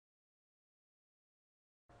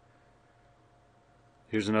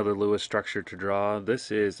Here's another Lewis structure to draw.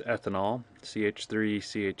 This is ethanol,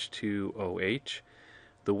 CH3CH2OH.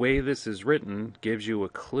 The way this is written gives you a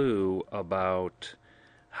clue about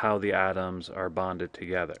how the atoms are bonded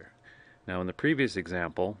together. Now in the previous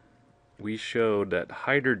example, we showed that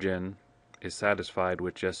hydrogen is satisfied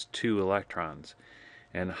with just 2 electrons.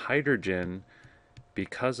 And hydrogen,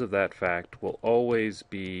 because of that fact, will always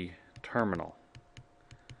be terminal.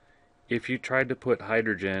 If you tried to put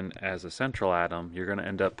hydrogen as a central atom, you're going to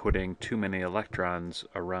end up putting too many electrons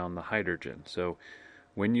around the hydrogen. So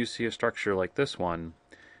when you see a structure like this one,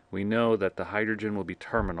 we know that the hydrogen will be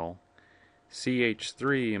terminal.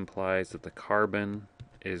 CH3 implies that the carbon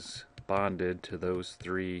is bonded to those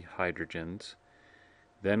 3 hydrogens.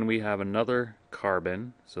 Then we have another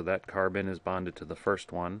carbon, so that carbon is bonded to the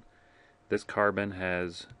first one. This carbon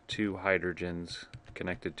has 2 hydrogens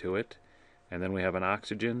connected to it. And then we have an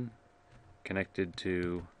oxygen connected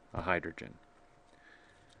to a hydrogen.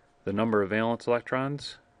 The number of valence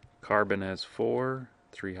electrons, carbon has 4,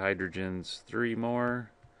 3 hydrogens, 3 more,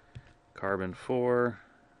 carbon 4,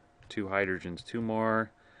 2 hydrogens, 2 more,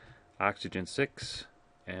 oxygen 6,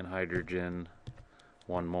 and hydrogen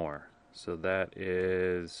 1 more. So that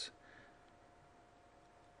is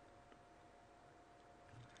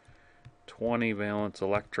 20 valence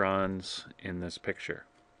electrons in this picture.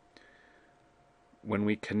 When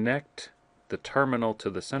we connect the terminal to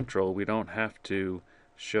the central, we don't have to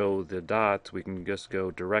show the dots, we can just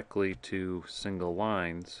go directly to single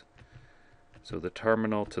lines. So the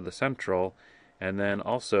terminal to the central, and then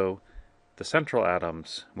also the central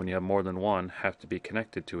atoms, when you have more than one, have to be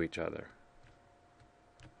connected to each other.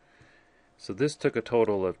 So this took a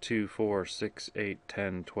total of 2, 4, 6, 8,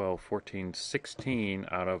 10, 12, 14, 16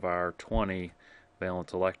 out of our 20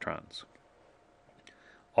 valence electrons.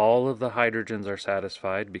 All of the hydrogens are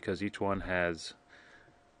satisfied because each one has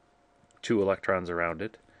 2 electrons around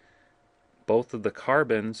it. Both of the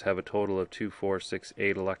carbons have a total of 2, 4, 6,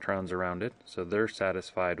 8 electrons around it, so they're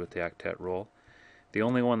satisfied with the octet rule. The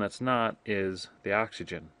only one that's not is the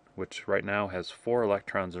oxygen, which right now has 4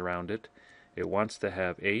 electrons around it. It wants to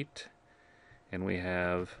have 8, and we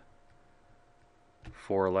have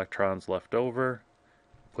 4 electrons left over.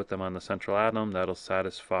 Put them on the central atom, that'll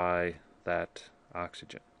satisfy that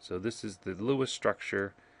oxygen. So this is the Lewis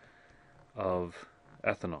structure of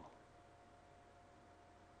ethanol.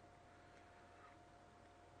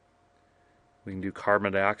 We can do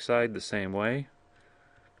carbon dioxide the same way.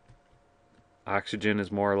 Oxygen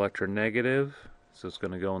is more electronegative, so it's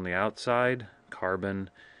going to go on the outside. Carbon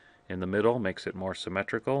in the middle makes it more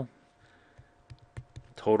symmetrical.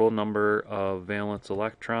 Total number of valence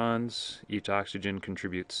electrons, each oxygen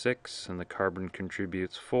contributes 6 and the carbon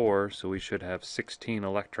contributes 4, so we should have 16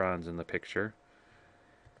 electrons in the picture.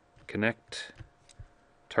 Connect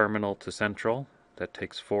terminal to central, that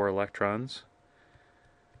takes 4 electrons.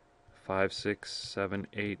 5, 6, 7,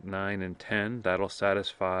 8, 9, and 10, that'll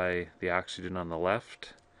satisfy the oxygen on the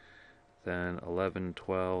left. Then 11,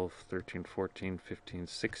 12, 13, 14, 15,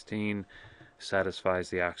 16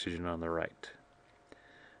 satisfies the oxygen on the right.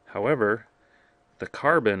 However, the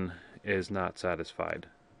carbon is not satisfied.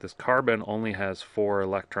 This carbon only has 4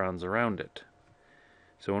 electrons around it.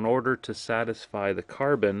 So in order to satisfy the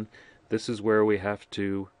carbon, this is where we have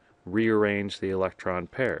to rearrange the electron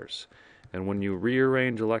pairs. And when you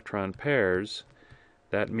rearrange electron pairs,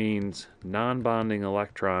 that means non-bonding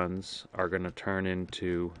electrons are going to turn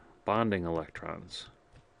into bonding electrons.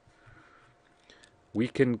 We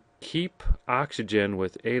can keep oxygen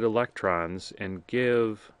with 8 electrons and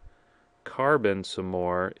give carbon some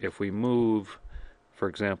more if we move, for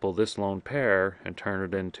example, this lone pair and turn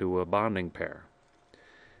it into a bonding pair.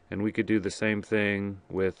 And we could do the same thing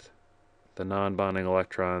with the non-bonding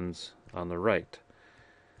electrons on the right.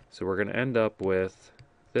 So we're going to end up with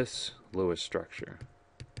this Lewis structure.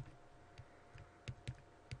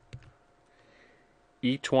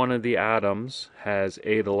 Each one of the atoms has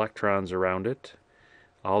 8 electrons around it.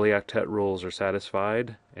 All the octet rules are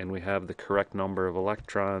satisfied, and we have the correct number of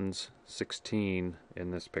electrons, 16,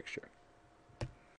 in this picture.